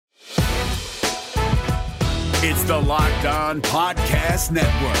It's the Locked On Podcast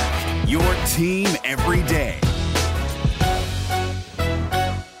Network, your team every day.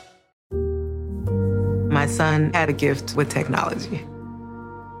 My son had a gift with technology.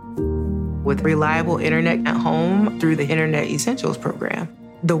 With reliable internet at home through the Internet Essentials program,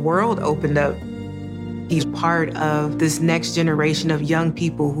 the world opened up. He's part of this next generation of young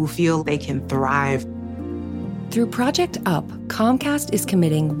people who feel they can thrive. Through Project UP, Comcast is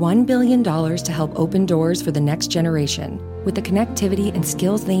committing $1 billion to help open doors for the next generation with the connectivity and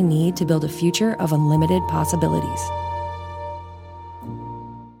skills they need to build a future of unlimited possibilities.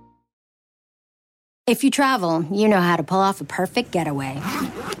 If you travel, you know how to pull off a perfect getaway.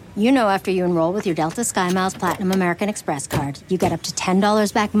 You know after you enroll with your Delta SkyMiles Platinum American Express card, you get up to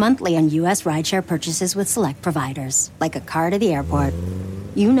 $10 back monthly on U.S. rideshare purchases with select providers, like a car to the airport.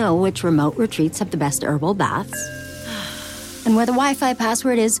 You know which remote retreats have the best herbal baths, and where the Wi-Fi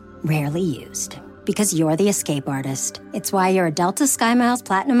password is rarely used, because you're the escape artist. It's why you're a Delta SkyMiles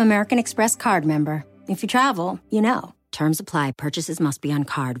Platinum American Express card member. If you travel, you know. Terms apply. Purchases must be on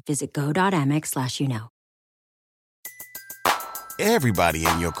card. Visit go.amex/you-know. Everybody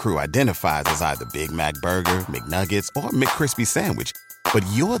in your crew identifies as either Big Mac Burger, McNuggets, or McCrispy Sandwich. But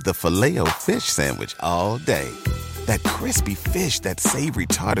you're the Filet-O-Fish Sandwich all day. That crispy fish, that savory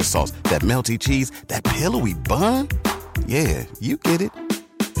tartar sauce, that melty cheese, that pillowy bun. Yeah, you get it.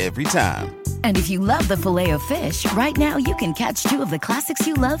 Every time. And if you love the Filet-O-Fish, right now you can catch two of the classics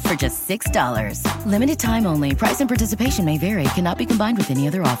you love for just $6. Limited time only. Price and participation may vary. Cannot be combined with any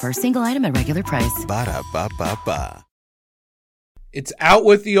other offer. Single item at regular price. Ba-da-ba-ba-ba. It's out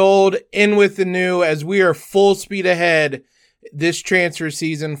with the old, in with the new, as we are full speed ahead this transfer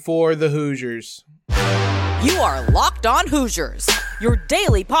season for the Hoosiers. You are Locked On Hoosiers, your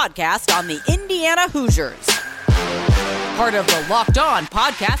daily podcast on the Indiana Hoosiers. Part of the Locked On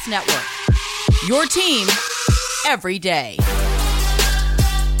Podcast Network, your team every day.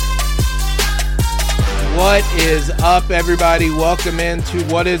 What is up, everybody? Welcome into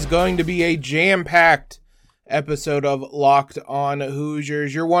what is going to be a jam-packed episode of Locked On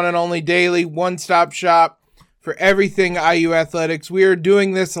Hoosiers, your one and only daily one-stop shop for everything IU athletics. We are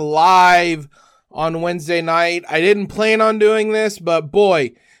doing this live on Wednesday night. I didn't plan on doing this, but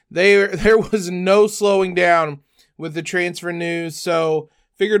boy, there was no slowing down with the transfer news, so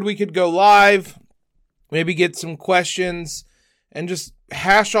figured we could go live, maybe get some questions, and just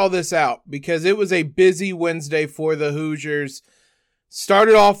hash all this out, because it was a busy Wednesday for the Hoosiers.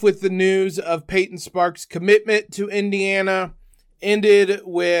 Started off with the news of Payton Sparks' commitment to Indiana,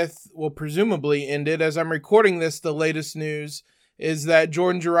 presumably ended, as I'm recording this, the latest news is that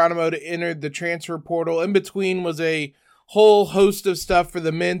Geronimo entered the transfer portal. In between was a whole host of stuff for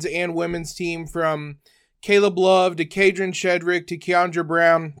the men's and women's team, from Caleb Love to Kadron Shedrick to Keandra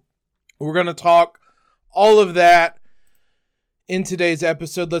Brown. We're going to talk all of that in today's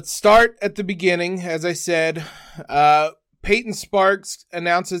episode. Let's start at the beginning. As I said, Payton Sparks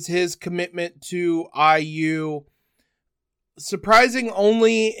announces his commitment to IU. Surprising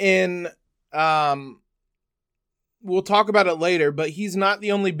only in, we'll talk about it later, but he's not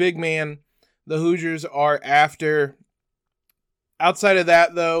the only big man the Hoosiers are after. Outside of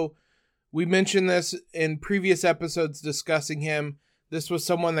that, though, we mentioned this in previous episodes discussing him. This was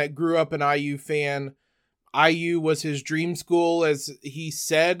someone that grew up an IU fan. IU was his dream school, as he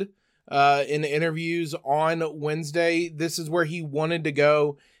said in interviews on Wednesday. This is where he wanted to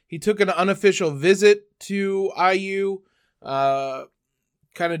go. He took an unofficial visit to IU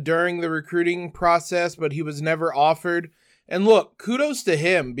kind of during the recruiting process, but he was never offered. And look, kudos to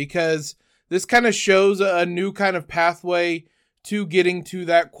him, because this kind of shows a new kind of pathway to getting to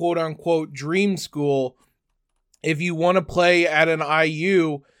that quote-unquote dream school. If you want to play at an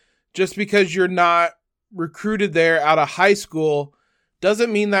IU, just because you're not recruited there out of high school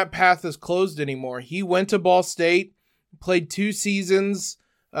doesn't mean that path is closed anymore. He went to Ball State, played 2 seasons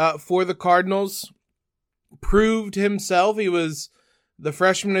for the Cardinals, proved himself. He was the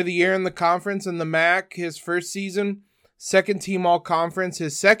freshman of the year in the conference and the MAC his first season, second team all-conference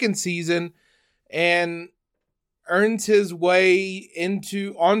his second season, and earns his way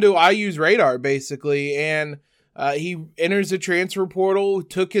onto IU's radar, basically. And he enters the transfer portal,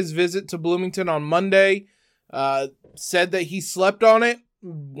 took his visit to Bloomington on Monday, said that he slept on it,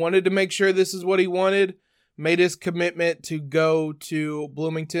 wanted to make sure this is what he wanted, made his commitment to go to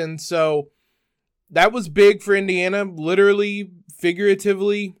Bloomington. So that was big for Indiana, literally,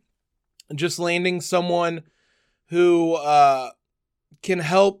 figuratively, just landing someone who can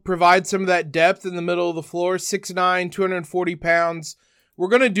help provide some of that depth in the middle of the floor. 6'9", 240 pounds. We're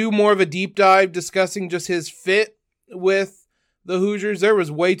going to do more of a deep dive discussing just his fit with the Hoosiers. There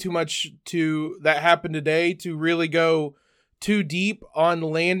was way too much that happened today to really go too deep on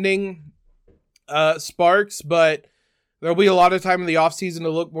landing Sparks, but there'll be a lot of time in the offseason to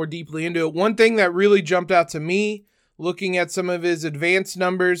look more deeply into it. One thing that really jumped out to me, looking at some of his advanced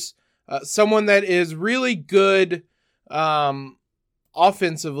numbers, someone that is really good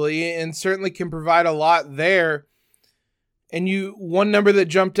offensively and certainly can provide a lot there. And one number that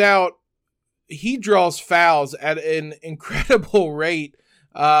jumped out, he draws fouls at an incredible rate.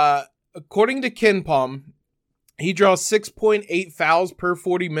 According to KenPom, he draws 6.8 fouls per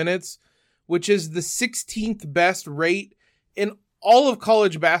 40 minutes, which is the 16th best rate in all of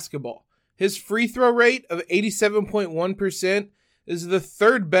college basketball. His free throw rate of 87.1% is the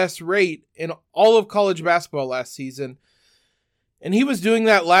third best rate in all of college basketball last season. And he was doing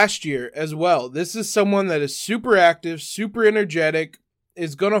that last year as well. This is someone that is super active, super energetic,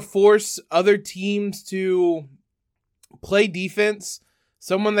 is going to force other teams to play defense,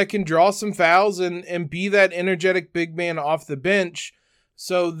 someone that can draw some fouls and be that energetic big man off the bench.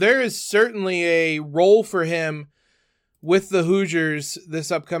 So there is certainly a role for him with the Hoosiers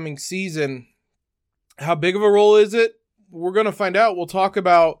this upcoming season. How big of a role is it? We're going to find out. We'll talk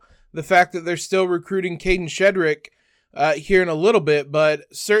about the fact that they're still recruiting Caden Shedrick here in a little bit, but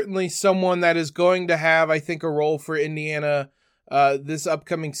certainly someone that is going to have, I think, a role for Indiana this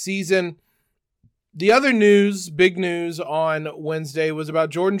upcoming season. The other news, big news on Wednesday, was about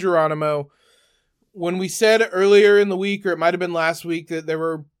Jordan Geronimo. When we said earlier in the week, or it might have been last week, that there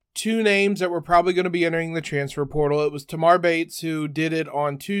were two names that were probably going to be entering the transfer portal. It was Tamar Bates, who did it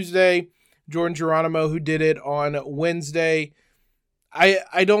on Tuesday, Jordan Geronimo, who did it on Wednesday.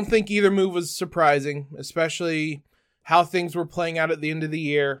 I don't think either move was surprising, especially how things were playing out at the end of the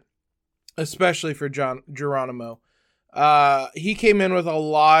year, especially for Geronimo. He came in with a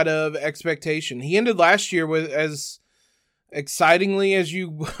lot of expectation. He ended last year with as excitingly as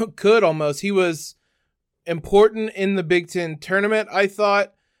you could almost. He was important in the Big Ten tournament, I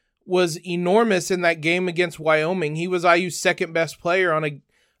thought, was enormous in that game against Wyoming. He was IU's second best player on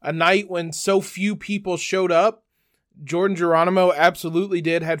a night when so few people showed up. Jordan Geronimo absolutely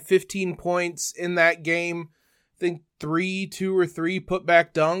did, had 15 points in that game. I think 2 or 3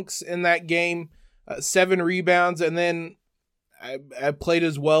 putback dunks in that game, 7 rebounds, and then I played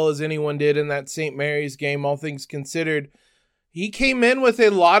as well as anyone did in that St. Mary's game, all things considered. He came in with a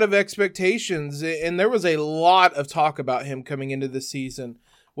lot of expectations, and there was a lot of talk about him coming into the season.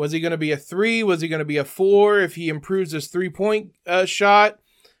 Was he going to be a 3? Was he going to be a 4? If he improves his 3-point shot,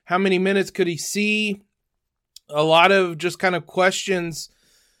 how many minutes could he see? A lot of just kind of questions.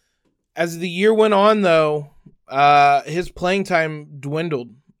 As the year went on, though, his playing time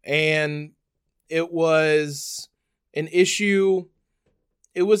dwindled, and it was an issue.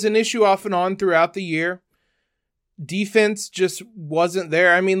 It was an issue off and on throughout the year. Defense just wasn't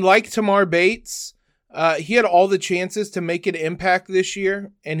there. I mean, like Tamar Bates, he had all the chances to make an impact this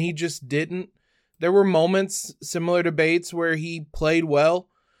year, and he just didn't. There were moments similar to Bates where he played well.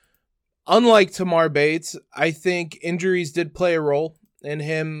 Unlike Tamar Bates, I think injuries did play a role in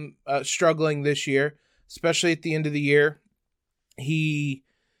him struggling this year, especially at the end of the year. He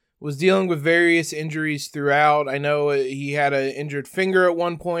was dealing with various injuries throughout. I know he had an injured finger at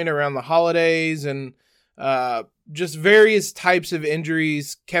one point around the holidays, and just various types of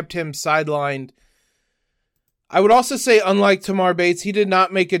injuries kept him sidelined. I would also say, unlike Tamar Bates, he did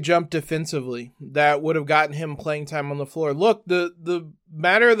not make a jump defensively that would have gotten him playing time on the floor. Look, the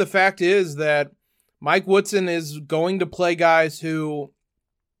matter of the fact is that Mike Woodson is going to play guys who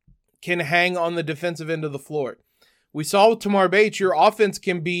can hang on the defensive end of the floor. We saw with Tamar Bates, your offense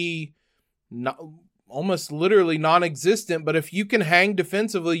can be almost literally non-existent, but if you can hang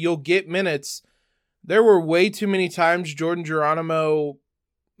defensively, you'll get minutes. There were way too many times Jordan Geronimo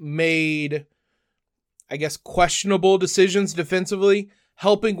made, I guess, questionable decisions defensively,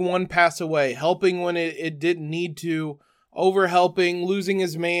 helping one pass away, helping when it didn't need to, over-helping, losing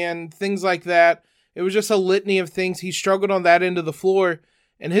his man, things like that. It was just a litany of things. He struggled on that end of the floor,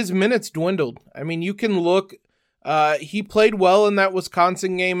 and his minutes dwindled. I mean, you can look. He played well in that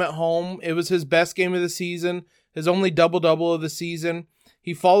Wisconsin game at home. It was his best game of the season, his only double-double of the season.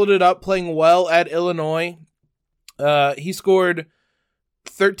 He followed it up playing well at Illinois. He scored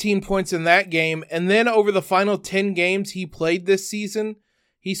 13 points in that game, and then over the final 10 games he played this season,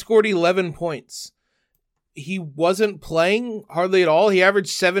 he scored 11 points. He wasn't playing hardly at all. He averaged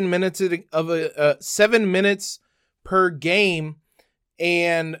 7 minutes per game,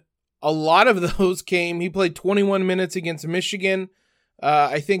 and a lot of those he played 21 minutes against Michigan.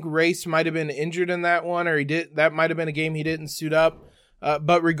 I think Race might have been injured in that one, or that might have been a game he didn't suit up.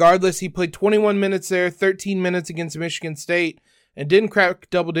 But regardless, he played 21 minutes there, 13 minutes against Michigan State. and didn't crack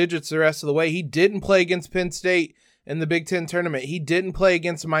double digits the rest of the way. He didn't play against Penn State in the Big Ten tournament. He didn't play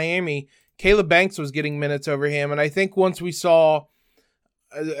against Miami. Caleb Banks was getting minutes over him. And I think once we saw,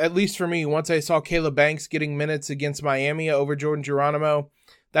 at least for me, once I saw Caleb Banks getting minutes against Miami over Jordan Geronimo,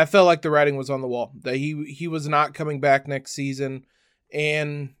 that felt like the writing was on the wall, that he was not coming back next season.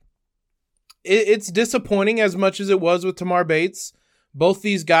 And it's disappointing as much as it was with Tamar Bates. Both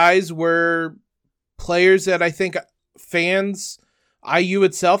these guys were players that I think fans, IU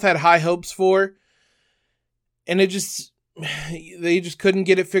itself, had high hopes for. And they just couldn't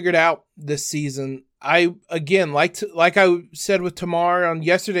get it figured out this season. I, again, like I said with Tamar on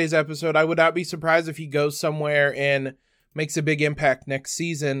yesterday's episode, I would not be surprised if he goes somewhere and makes a big impact next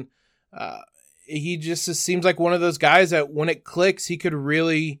season. He just seems like one of those guys that when it clicks, he could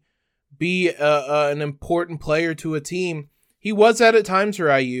really be an important player to a team. He was that at times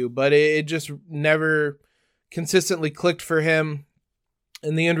for IU, but it just never consistently clicked for him.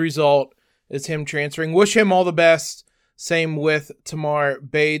 And the end result is him transferring. Wish him all the best. Same with Tamar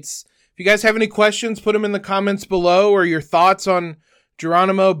Bates. If you guys have any questions, put them in the comments below, or your thoughts on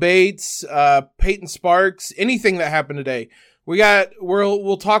Geronimo, Bates, Payton Sparks, anything that happened today.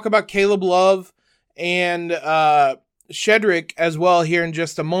 We'll talk about Caleb Love and Shedrick as well here in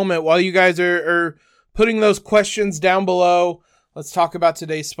just a moment. While you guys are putting those questions down below, let's talk about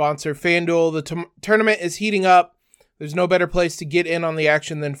today's sponsor, FanDuel. The tournament is heating up. There's no better place to get in on the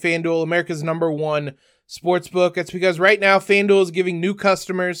action than FanDuel, America's #1 sportsbook. That's because right now FanDuel is giving new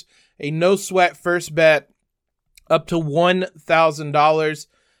customers a no-sweat first bet up to $1,000.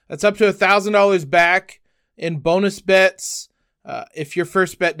 That's up to $1,000 back in bonus bets. If your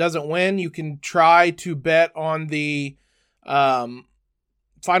first bet doesn't win, you can try to bet on the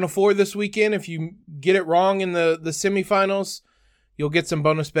Final Four this weekend. If you get it wrong in the semifinals, you'll get some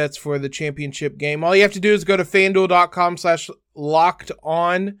bonus bets for the championship game. All you have to do is go to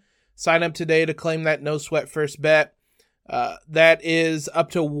FanDuel.com/lockedon. Sign up today to claim that no sweat first bet. That is up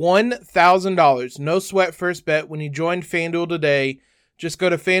to $1,000. No sweat first bet when you join FanDuel today. Just go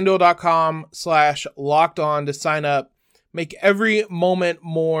to FanDuel.com/lockedon to sign up. Make every moment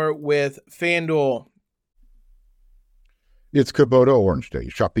more with FanDuel. It's Kubota Orange Day.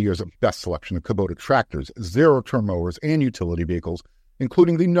 Shop the year's best selection of Kubota tractors, zero-turn mowers, and utility vehicles,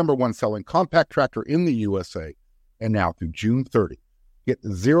 including the #1 selling compact tractor in the USA. And now through June 30, get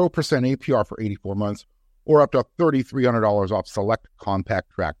 0% APR for 84 months or up to $3,300 off select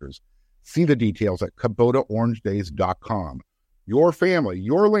compact tractors. See the details at KubotaOrangeDays.com. Your family,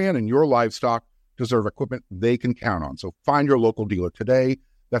 your land, and your livestock deserve equipment they can count on. So find your local dealer today.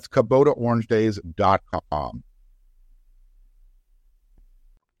 That's KubotaOrangeDays.com.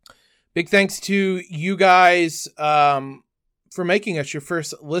 Big thanks to you guys for making us your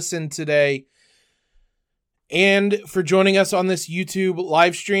first listen today and for joining us on this YouTube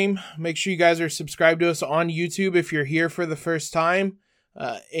live stream. Make sure you guys are subscribed to us on YouTube if you're here for the first time.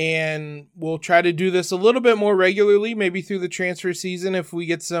 And we'll try to do this a little bit more regularly, maybe through the transfer season if we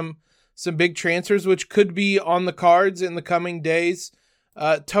get some big transfers, which could be on the cards in the coming days.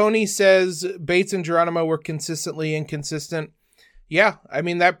 Tony says Bates and Geronimo were consistently inconsistent. Yeah, I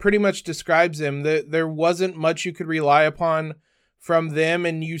mean, that pretty much describes them. There wasn't much you could rely upon from them,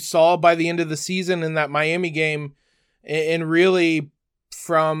 and you saw by the end of the season in that Miami game, and really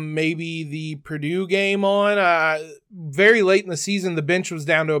from maybe the Purdue game on, very late in the season, the bench was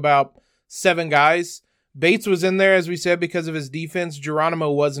down to about 7 guys. Bates was in there, as we said, because of his defense.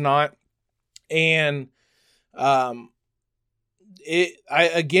 Geronimo was not. And I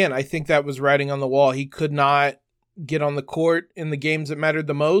think that was writing on the wall. He could not get on the court in the games that mattered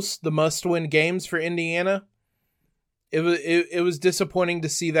the most, the must-win games for Indiana. It was disappointing to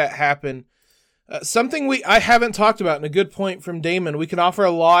see that happen. Something I haven't talked about, and a good point from Damon. We can offer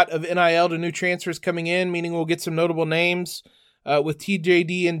a lot of NIL to new transfers coming in, meaning we'll get some notable names. With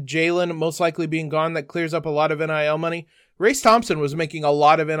TJD and Jalen most likely being gone, that clears up a lot of NIL money. Race Thompson was making a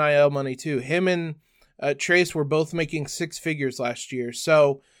lot of NIL money too. Him and Trace were both making 6 figures last year.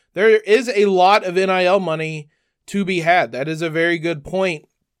 So there is a lot of NIL money to be had. That is a very good point.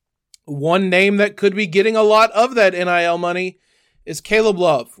 One name that could be getting a lot of that NIL money is Caleb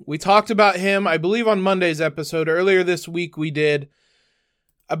Love. We talked about him, I believe, on Monday's episode. Earlier this week we did,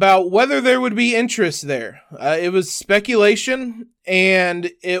 about whether there would be interest there. It was speculation,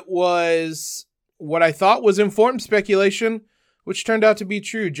 and it was what I thought was informed speculation, which turned out to be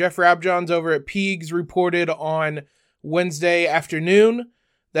true. Jeff Rabjohns over at Peegs reported on Wednesday afternoon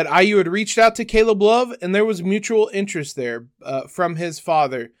that IU had reached out to Caleb Love, and there was mutual interest there from his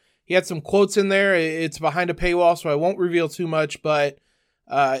father. He had some quotes in there. It's behind a paywall, so I won't reveal too much, but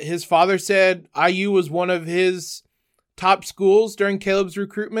his father said IU was one of his top schools during Caleb's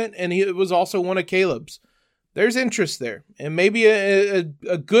recruitment, and it was also one of Caleb's. There's interest there, and maybe a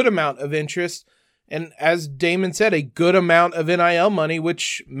good amount of interest. And as Damon said, a good amount of NIL money,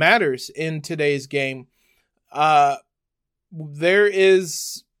 which matters in today's game. There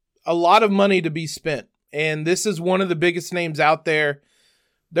is a lot of money to be spent, and this is one of the biggest names out there.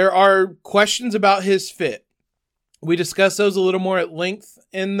 There are questions about his fit. We discussed those a little more at length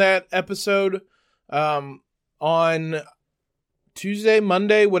in that episode on Tuesday,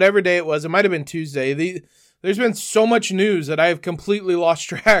 Monday, whatever day it was. It might have been Tuesday. There's been so much news that I have completely lost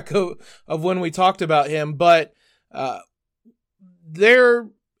track of when we talked about him. But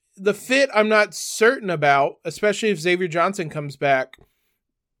the fit I'm not certain about, especially if Xavier Johnson comes back.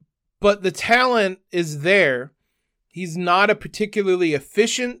 But the talent is there. He's not a particularly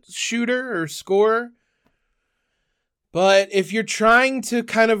efficient shooter or scorer. But if you're trying to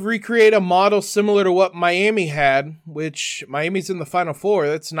kind of recreate a model similar to what Miami had, which Miami's in the Final Four,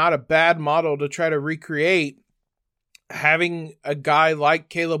 that's not a bad model to try to recreate. Having a guy like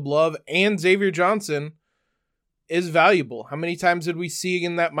Caleb Love and Xavier Johnson is valuable. How many times did we see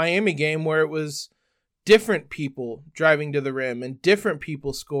in that Miami game where it was different people driving to the rim and different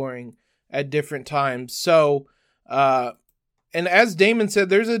people scoring at different times? So, and as Damon said,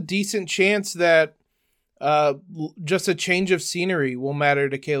 there's a decent chance that just a change of scenery will matter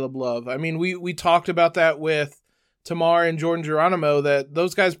to Caleb Love. I mean, we talked about that with Tamar and Jordan Geronimo, that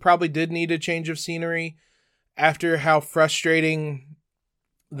those guys probably did need a change of scenery after how frustrating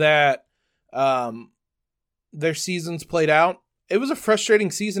that their seasons played out. It was a frustrating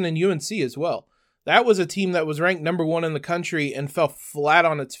season in UNC as well. That was a team that was ranked number 1 in the country and fell flat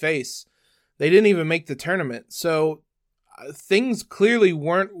on its face. They didn't even make the tournament. So things clearly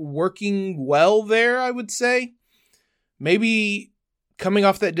weren't working well there, I would say. Maybe coming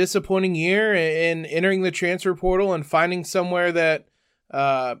off that disappointing year and entering the transfer portal and finding somewhere that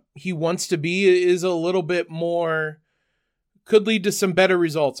he wants to be is a little bit more, could lead to some better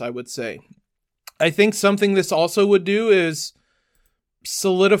results, I would say. I think something this also would do is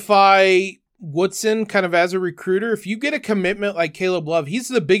solidify Woodson kind of as a recruiter. If you get a commitment like Caleb Love, he's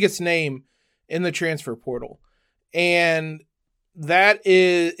the biggest name in the transfer portal. And that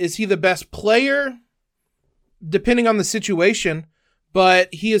is he the best player? Depending on the situation,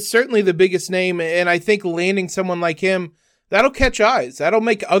 but he is certainly the biggest name. And I think landing someone like him, that'll catch eyes. That'll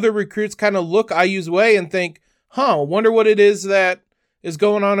make other recruits kind of look IU's way and think, wonder what it is that is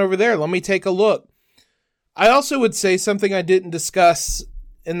going on over there. Let me take a look. I also would say something I didn't discuss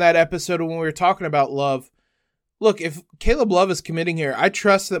in that episode when we were talking about Love. Look, if Caleb Love is committing here, I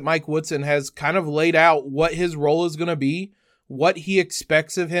trust that Mike Woodson has kind of laid out what his role is going to be, what he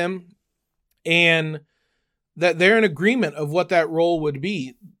expects of him, and that they're in agreement of what that role would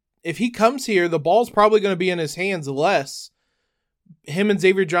be. If he comes here, the ball's probably going to be in his hands less. Him and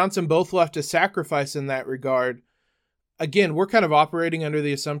Xavier Johnson both will have to sacrifice in that regard. Again, we're kind of operating under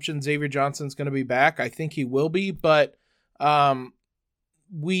the assumption Xavier Johnson's going to be back. I think he will be, but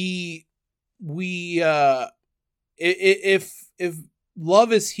if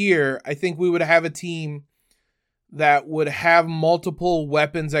Love is here, I think we would have a team that would have multiple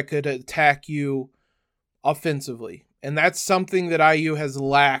weapons that could attack you offensively. And that's something that IU has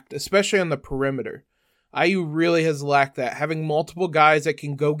lacked, especially on the perimeter. IU really has lacked that, having multiple guys that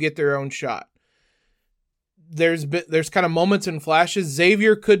can go get their own shot. There's kind of moments and flashes.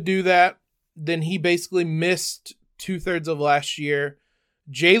 Xavier could do that. Then he basically missed 2/3 of last year.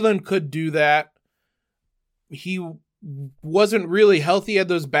 Jalen could do that. He wasn't really healthy, had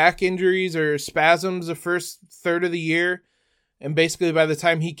those back injuries or spasms the first third of the year. And basically by the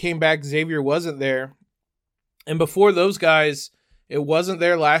time he came back, Xavier wasn't there. And before those guys, it wasn't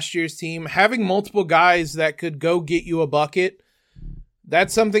their last year's team. Having multiple guys that could go get you a bucket,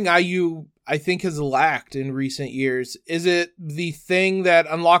 that's something IU, I think, has lacked in recent years. Is it the thing that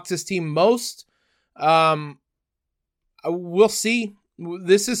unlocks this team most? We'll see.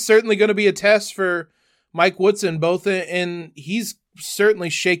 This is certainly going to be a test for Mike Woodson, both and he's certainly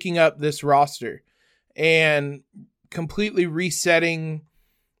shaking up this roster and completely resetting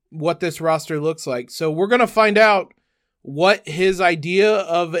what this roster looks like. So we're going to find out what his idea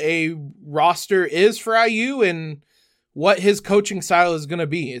of a roster is for IU and what his coaching style is going to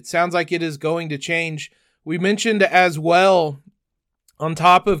be. It sounds like it is going to change. We mentioned as well, on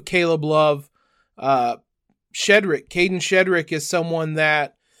top of Caleb Love, Caden Shedrick is someone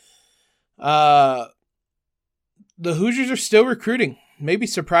that the Hoosiers are still recruiting, maybe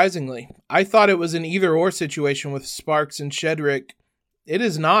surprisingly. I thought it was an either-or situation with Sparks and Shedrick. It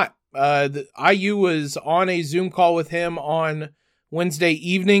is not. IU was on a Zoom call with him on Wednesday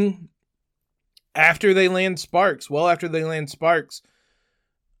evening. after they land Sparks.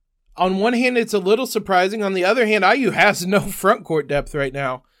 On one hand, it's a little surprising. On the other hand, IU has no front court depth right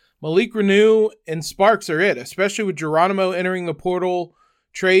now. Malik Reneau and Sparks are it, especially with Geronimo entering the portal,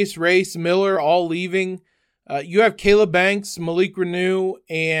 Trace, Race, Miller all leaving. You have Caleb Banks, Malik Reneau,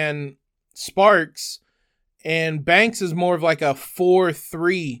 and Sparks, and Banks is more of like a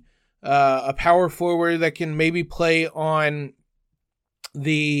 4-3, a power forward that can maybe play on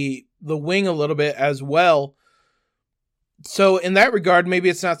the wing a little bit as well. So in that regard, maybe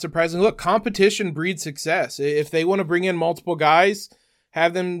it's not surprising. Look, competition breeds success. If they want to bring in multiple guys,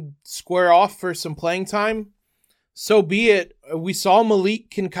 have them square off for some playing time, so be it. We saw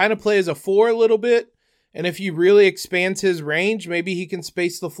Malik can kind of play as a 4 a little bit, and if he really expands his range, maybe he can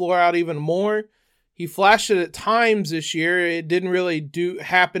space the floor out even more. He flashed it at times this year. It didn't really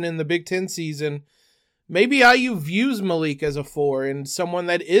happen in the Big Ten season. Maybe IU views Malik as a 4 and someone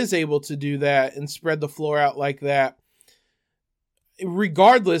that is able to do that and spread the floor out like that.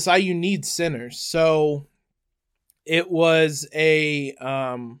 Regardless, IU needs centers. So it was maybe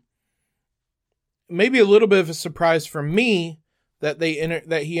a little bit of a surprise for me that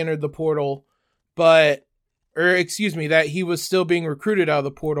he entered the portal, that he was still being recruited out of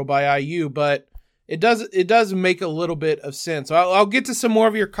the portal by IU, but it does make a little bit of sense. I'll get to some more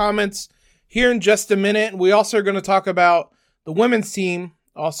of your comments here in just a minute. We also are going to talk about the women's team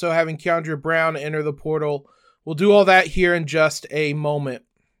also having Keandra Brown enter the portal. We'll do all that here in just a moment.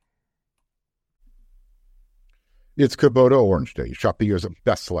 It's Kubota Orange Day. Shop the year's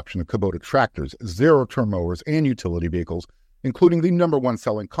best selection of Kubota tractors, zero-turn mowers, and utility vehicles, including the #1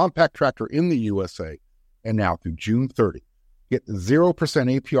 selling compact tractor in the USA. And now through June 30, get 0%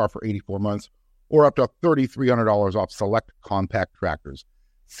 APR for 84 months or up to $3,300 off select compact tractors.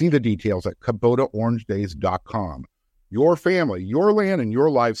 See the details at KubotaOrangeDays.com. Your family, your land, and your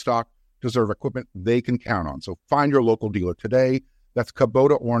livestock deserve equipment they can count on. So find your local dealer today. That's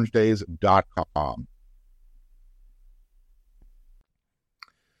KubotaOrangeDays.com.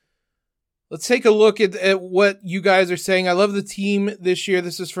 Let's take a look at what you guys are saying. I love the team this year.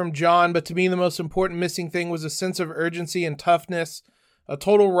 This is from John, but to me the most important missing thing was a sense of urgency and toughness. A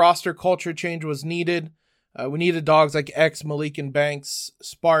total roster culture change was needed. We needed dogs like X, Malik, and Banks,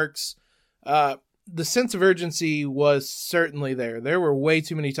 Sparks. The sense of urgency was certainly there. There were way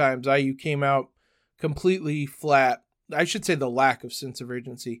too many times IU came out completely flat. I should say the lack of sense of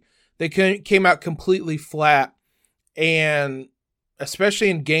urgency. They came out completely flat, and especially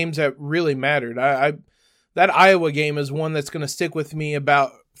in games that really mattered. That Iowa game is one that's going to stick with me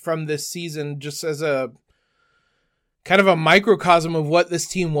from this season, just as a kind of a microcosm of what this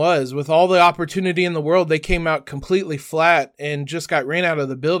team was. With all the opportunity in the world, they came out completely flat and just got ran out of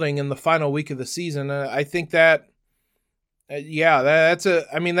the building in the final week of the season. I think that, that's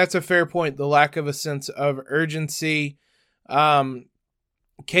a fair point. The lack of a sense of urgency.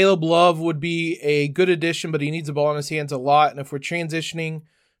 Caleb Love would be a good addition, but he needs the ball in his hands a lot. And if we're transitioning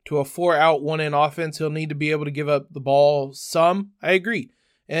to a 4-out, 1-in offense, he'll need to be able to give up the ball some. I agree.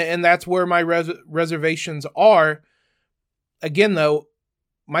 And that's where my reservations are. Again, though,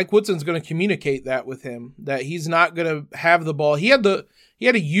 Mike Woodson's going to communicate that with him, that he's not going to have the ball. He had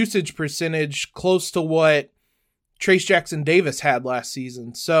a usage percentage close to what Trace Jackson Davis had last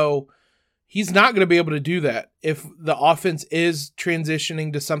season. So he's not going to be able to do that if the offense is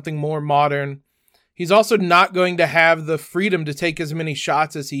transitioning to something more modern. He's also not going to have the freedom to take as many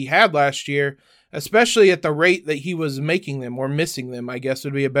shots as he had last year, especially at the rate that he was making them, or missing them, I guess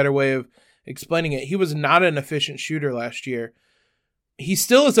would be a better way of explaining it. He was not an efficient shooter last year. He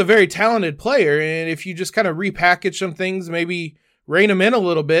still is a very talented player, and if you just kind of repackage some things, maybe rein him in a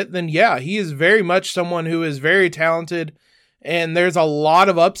little bit, then yeah, he is very much someone who is very talented, and there's a lot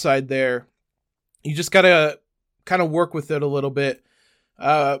of upside there. You just got to kind of work with it a little bit.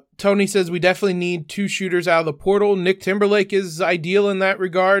 Tony says we definitely need 2 shooters out of the portal. Nick Timberlake is ideal in that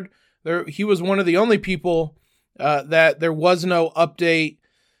regard. He was one of the only people that there was no update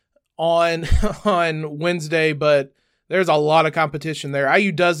on Wednesday, but there's a lot of competition there.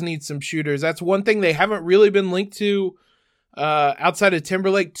 IU does need some shooters. That's one thing they haven't really been linked to outside of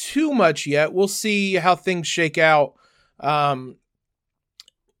Timberlake too much yet. We'll see how things shake out.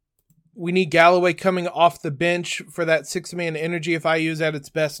 We need Galloway coming off the bench for that 6-man energy if IU is at its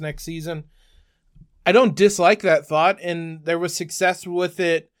best next season. I don't dislike that thought, and there was success with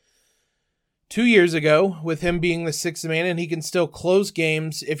it 2 years ago with him being the 6th man, and he can still close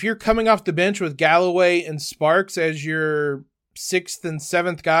games. If you're coming off the bench with Galloway and Sparks as your 6th and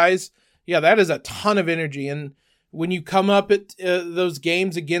 7th guys, yeah, that is a ton of energy. And when you come up at those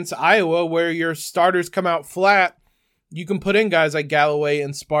games against Iowa where your starters come out flat, you can put in guys like Galloway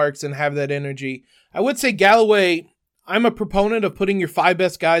and Sparks and have that energy. I would say Galloway, I'm a proponent of putting your 5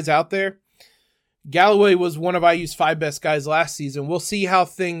 best guys out there. Galloway was one of IU's 5 best guys last season. We'll see how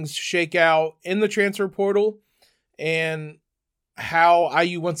things shake out in the transfer portal and how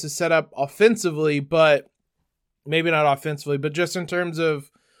IU wants to set up offensively, but maybe not offensively, but just in terms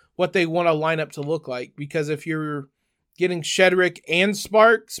of what they want to line up to look like. Because if you're getting Shedrick and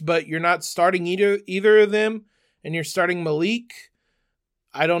Sparks, but you're not starting either of them, and you're starting Malik,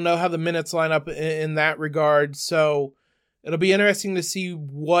 I don't know how the minutes line up in that regard. So it'll be interesting to see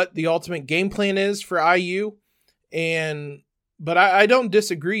what the ultimate game plan is for IU. But I don't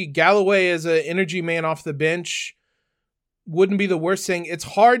disagree. Galloway as an energy man off the bench wouldn't be the worst thing. It's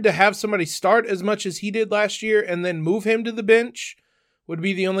hard to have somebody start as much as he did last year and then move him to the bench would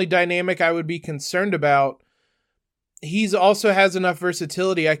be the only dynamic I would be concerned about. He's also has enough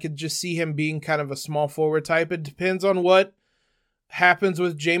versatility. I could just see him being kind of a small forward type. It depends on what happens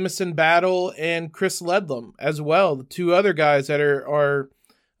with Jamison Battle and Chris Ledlam as well. The 2 other guys that are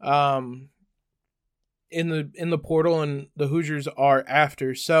in the portal and the Hoosiers are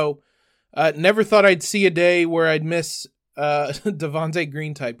after. So never thought I'd see a day where I'd miss Devontae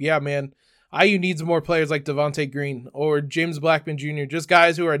Green type. Yeah, man. IU needs more players like Devontae Green or James Blackman Jr., just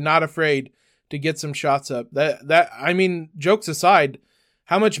guys who are not afraid to get some shots up. I mean, jokes aside,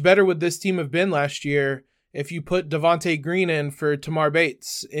 how much better would this team have been last year if you put Devontae Green in for Tamar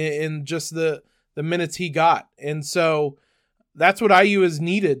Bates in just the minutes he got? And so that's what IU has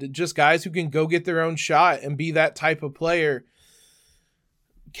needed, just guys who can go get their own shot and be that type of player.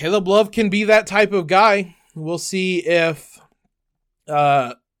 Caleb Love can be that type of guy. We'll see if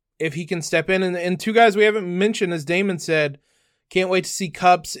he can step in. And 2 guys we haven't mentioned, as Damon said, can't wait to see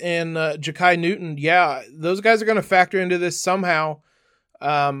Cups and Ja'Kai Newton. Yeah, those guys are going to factor into this somehow.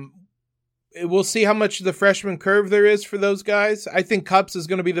 We'll see how much of the freshman curve there is for those guys. I think Cups is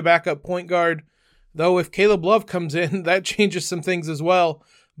going to be the backup point guard, though if Caleb Love comes in, that changes some things as well.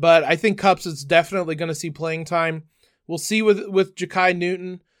 But I think Cups is definitely going to see playing time. We'll see with Ja'Kai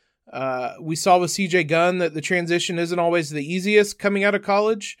Newton. We saw with CJ Gunn that the transition isn't always the easiest coming out of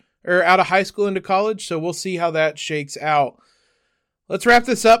college or out of high school into college. So we'll see how that shakes out. Let's wrap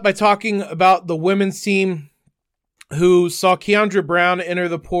this up by talking about the women's team who saw Keandra Brown enter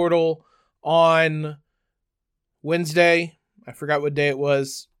the portal on Wednesday. I forgot what day it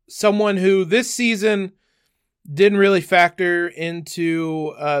was. Someone who this season didn't really factor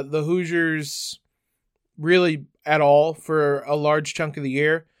into the Hoosiers really at all for a large chunk of the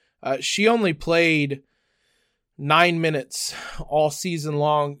year. She only played 9 minutes all season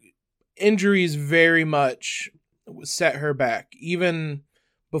long. Injuries very much set her back, even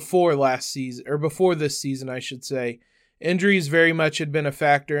before last season, or before this season, I should say. Injuries very much had been a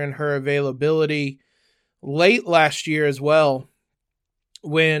factor in her availability late last year as well,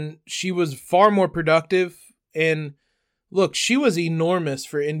 when she was far more productive. And look, she was enormous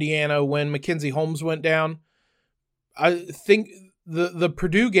for Indiana when Mackenzie Holmes went down. I think the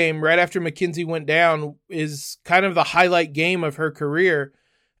Purdue game right after Mackenzie went down is kind of the highlight game of her career.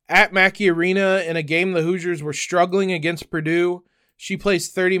 At Mackey Arena, in a game the Hoosiers were struggling against Purdue, she plays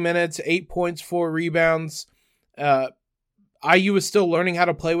 30 minutes, 8 points, 4 rebounds. IU was still learning how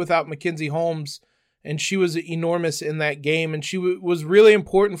to play without Mackenzie Holmes, and she was enormous in that game. And she was really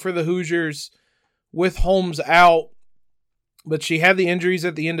important for the Hoosiers with Holmes out, but she had the injuries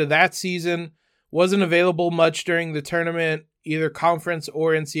at the end of that season, wasn't available much during the tournament, either conference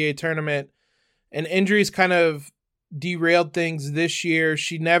or NCAA tournament, and injuries kind of derailed things this year.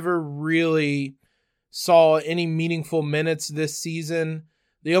 She never really saw any meaningful minutes this season.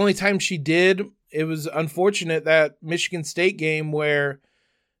 The only time she did, it was unfortunate, that Michigan State game where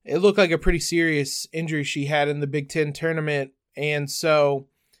it looked like a pretty serious injury she had in the Big Ten tournament. And so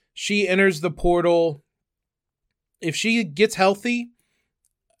she enters the portal. If she gets healthy,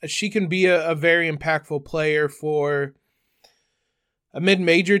 she can be a very impactful player for a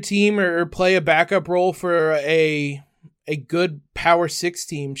mid-major team or play a backup role for a good Power 6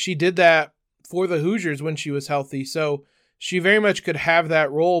 team. She did that for the Hoosiers when she was healthy, so she very much could have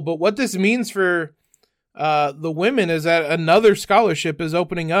that role. But what this means for the women is that another scholarship is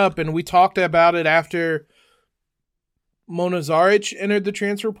opening up, and we talked about it after Mona Zaric entered the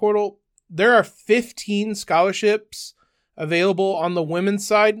transfer portal. There are 15 scholarships available on the women's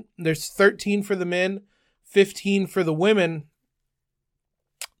side. There's 13 for the men, 15 for the women.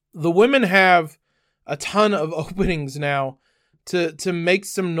 The women have a ton of openings now to make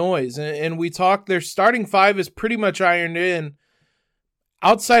some noise. And we talked, their starting 5 is pretty much ironed in.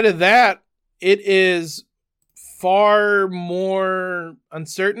 Outside of that, it is far more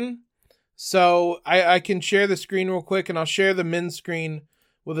uncertain. So I can share the screen real quick, and I'll share the men's screen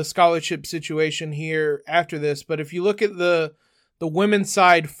with a scholarship situation here after this. But if you look at the women's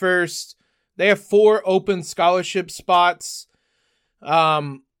side first, they have 4 open scholarship spots.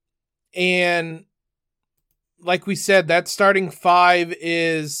 And like we said, that starting 5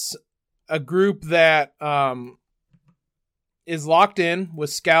 is a group that is locked in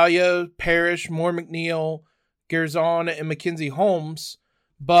with Scalia, Parrish, Moore McNeil, Gerzon, and Mackenzie Holmes.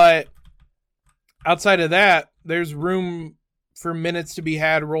 But outside of that, there's room for minutes to be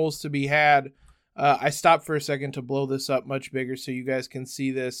had, roles to be had. I stopped for a second to blow this up much bigger so you guys can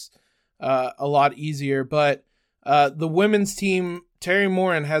see this a lot easier. But the women's team, Terry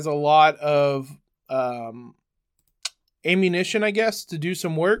Morin has a lot of ammunition, I guess, to do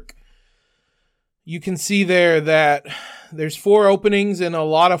some work. You can see there that there's 4 openings and a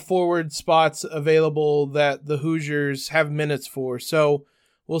lot of forward spots available that the Hoosiers have minutes for. So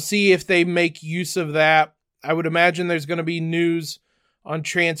we'll see if they make use of that. I would imagine there's going to be news on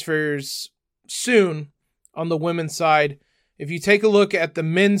transfers soon on the women's side. If you take a look at the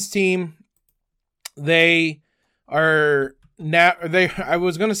men's team, they are now, I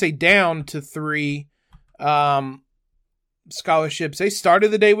was going to say down to 3 scholarships. They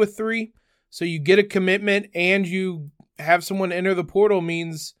started the day with 3. So you get a commitment and you have someone enter the portal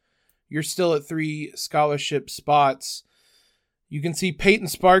means you're still at 3 scholarship spots. You can see Payton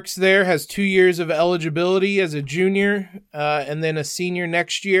Sparks there has 2 years of eligibility as a junior and then a senior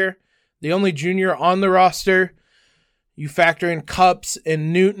next year. The only junior on the roster. You factor in Cups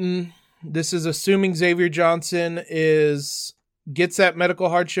and Newton. This is assuming Xavier Johnson gets that medical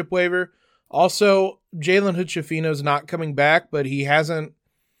hardship waiver. Also, Jalen Hood-Schifino is not coming back, but he hasn't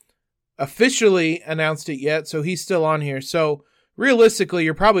officially announced it yet, so he's still on here. So realistically,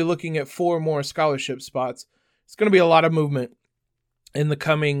 you're probably looking at 4 more scholarship spots. It's going to be a lot of movement in the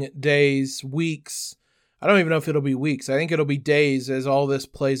coming days, weeks. I don't even know if it'll be weeks. I think it'll be days as all this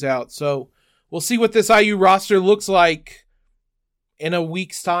plays out. So we'll see what this IU roster looks like in a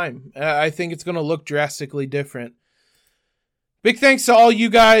week's time. I think it's going to look drastically different. Big thanks to all you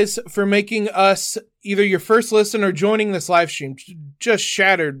guys for making us either your first listen or joining this live stream. Just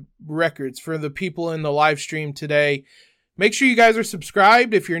shattered records for the people in the live stream today. Make sure you guys are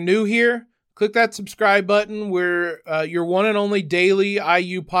subscribed. If you're new here, click that subscribe button. We're your one and only daily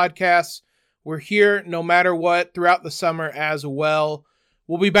IU podcast. We're here no matter what throughout the summer as well.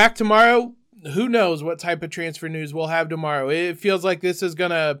 We'll be back tomorrow. Who knows what type of transfer news we'll have tomorrow. It feels like this is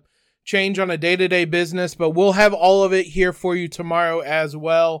going to change on a day-to-day business, but we'll have all of it here for you tomorrow as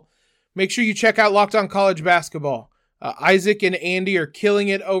well. Make sure you check out Locked On College Basketball. Isaac and Andy are killing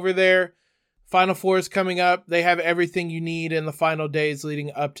it over there. Final Four is coming up. They have everything you need in the final days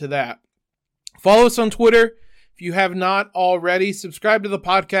leading up to that. Follow us on Twitter. If you have not already, subscribe to the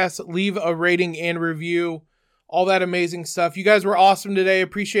podcast, leave a rating and review, all that amazing stuff. You guys were awesome today.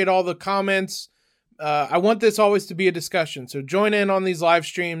 Appreciate all the comments. I want this always to be a discussion, so join in on these live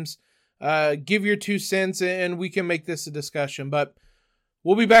streams. Give your 2 cents and we can make this a discussion. But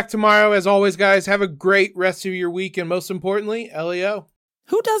we'll be back tomorrow. As always, guys, have a great rest of your week. And most importantly, LEO.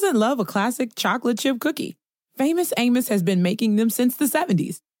 Who doesn't love a classic chocolate chip cookie? Famous Amos has been making them since the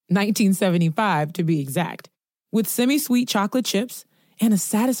 70s, 1975 to be exact. With semi-sweet chocolate chips and a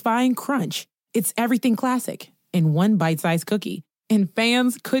satisfying crunch, it's everything classic in one bite-sized cookie. And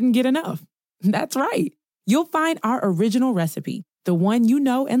fans couldn't get enough. That's right. You'll find our original recipe, the one you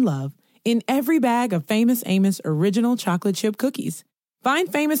know and love, in every bag of Famous Amos original chocolate chip cookies.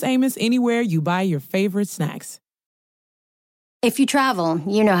 Find Famous Amos anywhere you buy your favorite snacks. If you travel,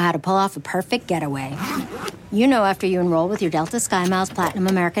 you know how to pull off a perfect getaway. You know after you enroll with your Delta SkyMiles Platinum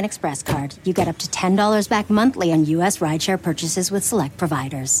American Express card, you get up to $10 back monthly on U.S. rideshare purchases with select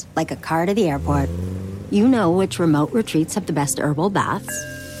providers, like a car to the airport. You know which remote retreats have the best herbal baths,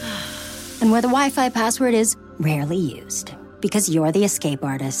 and where the Wi-Fi password is rarely used. Because you're the escape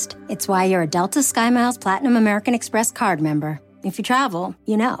artist. It's why you're a Delta SkyMiles Platinum American Express card member. If you travel,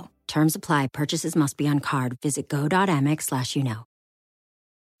 you know. Terms apply. Purchases must be on card. Visit go.amex/you-know.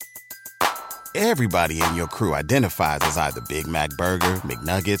 Everybody in your crew identifies as either Big Mac Burger,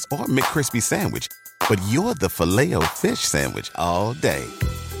 McNuggets, or McCrispy Sandwich. But you're the Filet-O-Fish Sandwich all day.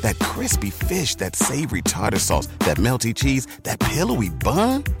 That crispy fish, that savory tartar sauce, that melty cheese, that pillowy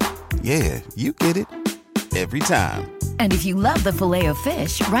bun. Yeah, you get it. Every time. And if you love the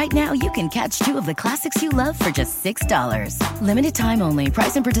Filet-O-Fish, right now you can catch 2 of the classics you love for just $6. Limited time only.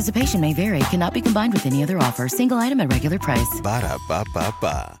 Price and participation may vary. Cannot be combined with any other offer. Single item at regular price.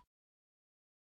 Ba-da-ba-ba-ba.